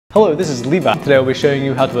Hello, this is Levi. Today I'll be showing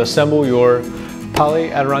you how to assemble your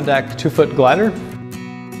Poly Adirondack 2-foot glider.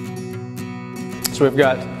 So we've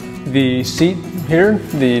got the seat here,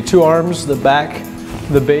 the two arms, the back,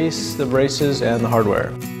 the base, the braces, and the hardware.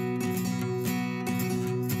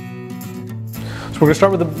 So we're going to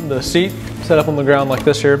start with the seat set up on the ground like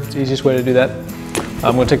this here. It's the easiest way to do that.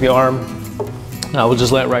 I'm going to take the arm, we'll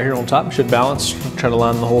just lay it right here on top. It should balance. Try to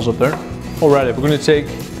line the holes up there. Alrighty, we're going to take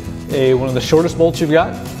one of the shortest bolts you've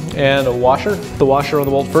got and a washer. The washer on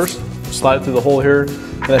the bolt first, slide it through the hole here,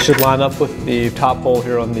 and that should line up with the top hole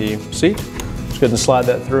here on the seat. Just go ahead and slide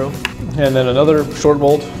that through. And then another short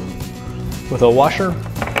bolt with a washer.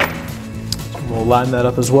 We'll line that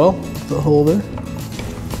up as well, the hole there.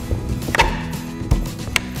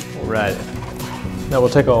 Alright, now we'll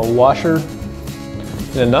take a washer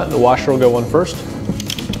and a nut. The washer will go on first,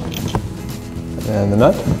 and the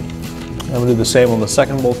nut. And we'll do the same on the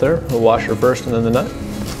second bolt there, the washer first and then the nut.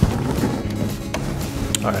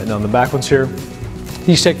 All right, now on the back ones here,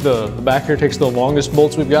 you take the back here takes the longest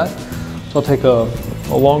bolts we've got. So I'll take a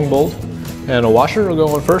long bolt and a washer will go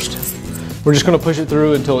on first. We're just gonna push it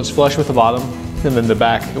through until it's flush with the bottom, and then the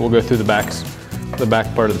back, it will go through the back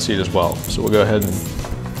part of the seat as well. So we'll go ahead and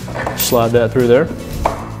slide that through there.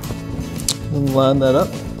 And line that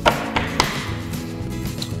up.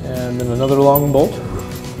 And then another long bolt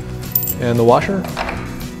and the washer.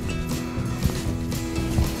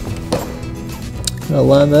 Now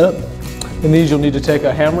line that up. In these you'll need to take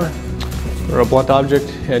a hammer or a blunt object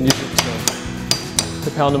and use it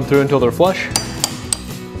to pound them through until they're flush.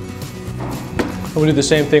 And we'll do the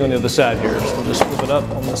same thing on the other side here. So we'll just flip it up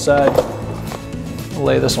on this side,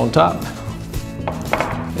 lay this on top.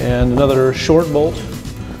 And another short bolt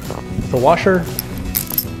with a washer.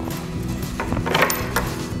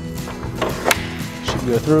 Should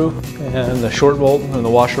go through. And the short bolt and the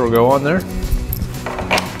washer will go on there.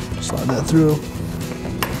 Slide that through.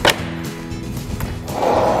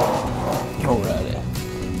 Alrighty.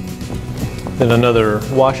 Then another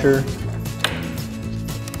washer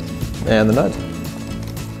and the nut.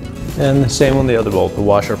 And the same on the other bolt, the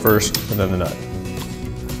washer first and then the nut.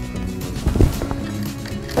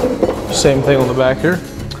 Same thing on the back here.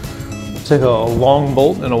 Take a long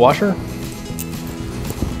bolt and a washer.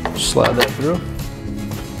 Slide that through.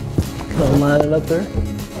 Line it up there.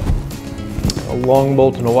 A long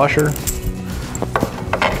bolt and a washer.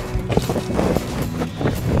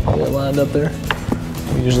 Get it lined up there.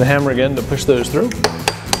 You use the hammer again to push those through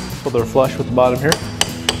until they're flush with the bottom here.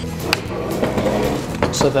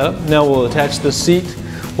 Set that up. Now we'll attach the seat.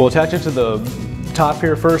 We'll attach it to the top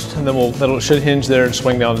here first, and then it should hinge there and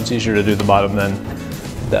swing down. It's easier to do the bottom then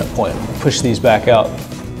at that point. Push these back out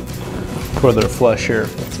where they're flush here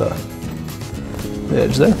with the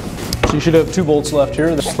edge there. So you should have two bolts left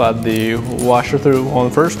here. Slide the washer through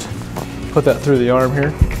on first. Put that through the arm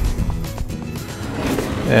here.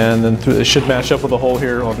 And then it should match up with a hole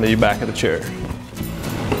here on the back of the chair.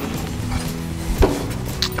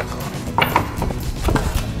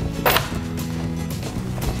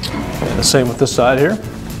 And the same with this side here.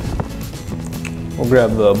 We'll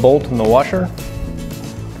grab the bolt and the washer.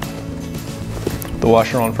 The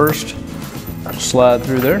washer on first. Slide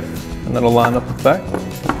through there, and that'll line up with the back.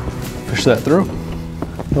 Push that through.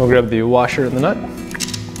 We'll grab the washer and the nut.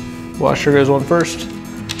 Washer goes on first.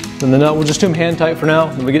 Then the nut, we'll just do them hand tight for now.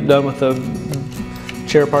 When we get done with the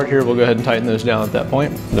chair part here, we'll go ahead and tighten those down at that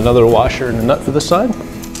point. Another washer and a nut for this side.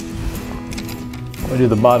 We'll do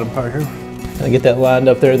the bottom part here. And get that lined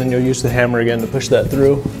up there, then you'll use the hammer again to push that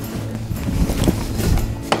through.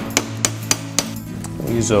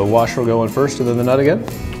 We'll use a washer will go on first and then the nut again.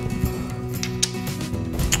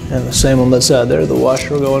 And the same on that side there, the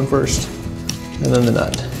washer will go in first, and then the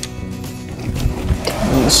nut.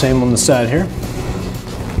 And the same on the side here.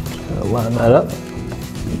 Just gotta line that up.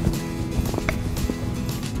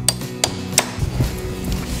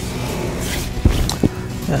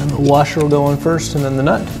 And the washer will go in first, and then the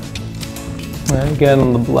nut. And again,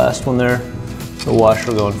 on the last one there, the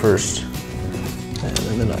washer will go in first, and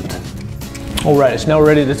then the nut. Alright, so now we're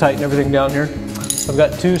ready to tighten everything down here. I've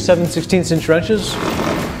got two 7/16" wrenches.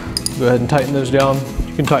 Go ahead and tighten those down.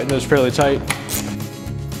 You can tighten those fairly tight.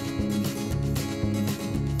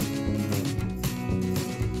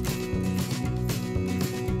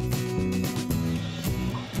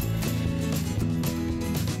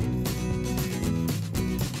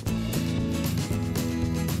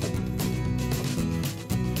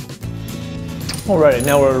 Alrighty,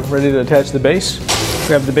 now we're ready to attach the base.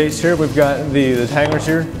 Grab the base here. We've got the hangers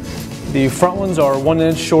here. The front ones are 1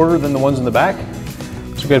 inch shorter than the ones in the back.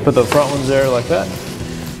 So we're going to put the front ones there like that.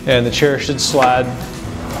 And the chair should slide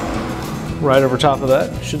right over top of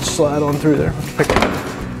that. Should slide on through there.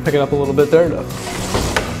 Pick it up a little bit there to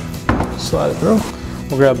slide it through.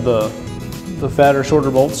 We'll grab the fatter,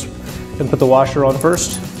 shorter bolts and put the washer on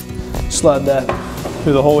first. Slide that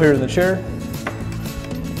through the hole here in the chair.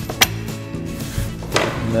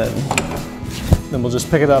 And then we'll just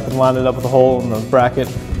pick it up and line it up with the hole in the bracket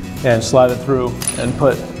and slide it through and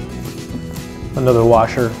put another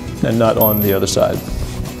washer and nut on the other side.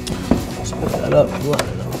 Let's put that up and line it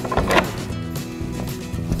up.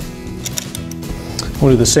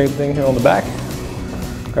 We'll do the same thing here on the back.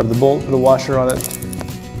 Grab the bolt, put a washer on it,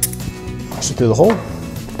 wash it through the hole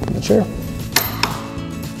in the chair.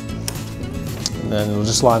 And then it'll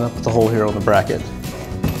just line up with the hole here on the bracket.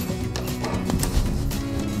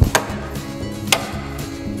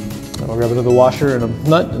 And we'll grab another washer and a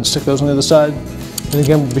nut and stick those on the other side. And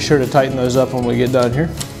again, we'll be sure to tighten those up when we get done here.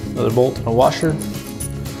 Another bolt and a washer.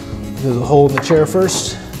 Do the hole in the chair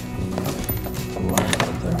first. Line it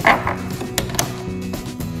up there.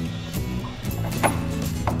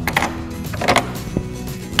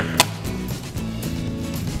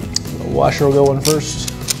 The washer will go in first,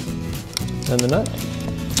 then the nut.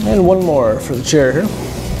 And one more for the chair here.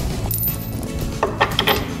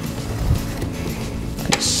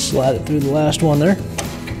 Slide it through the last one there.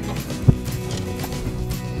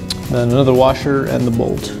 Then another washer and the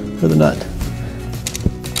bolt for the nut.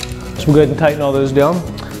 So we'll go ahead and tighten all those down.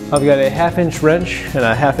 I've got a 1/2 inch wrench and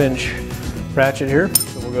a 1/2 inch ratchet here.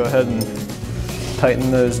 So we'll go ahead and tighten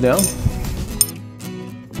those down.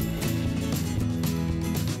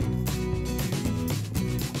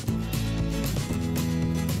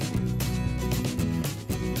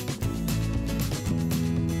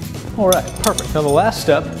 All right, perfect. Now the last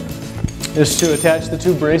step is to attach the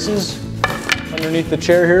two braces underneath the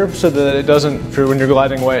chair here so that it doesn't, when you're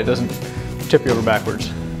gliding away, it doesn't tip you over backwards.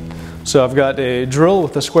 So I've got a drill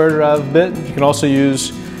with a square drive bit. You can also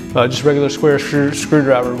use just regular square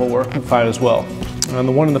screwdriver will work fine as well. And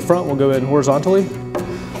the one in the front will go in horizontally,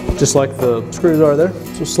 just like the screws are there.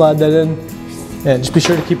 So slide that in and just be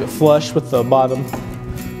sure to keep it flush with the bottom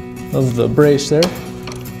of the brace there.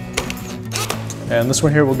 And this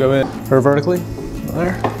one here will go in vertically,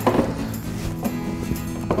 there.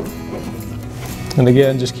 And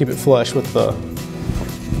again, just keep it flush with the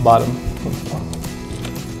bottom.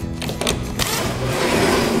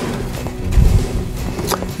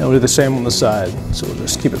 And we'll do the same on the side. So we'll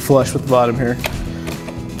just keep it flush with the bottom here.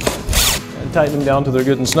 And tighten them down till they're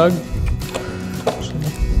good and snug.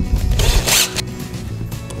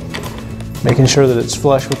 Making sure that it's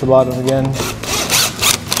flush with the bottom again.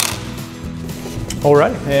 All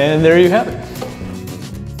right, and there you have it.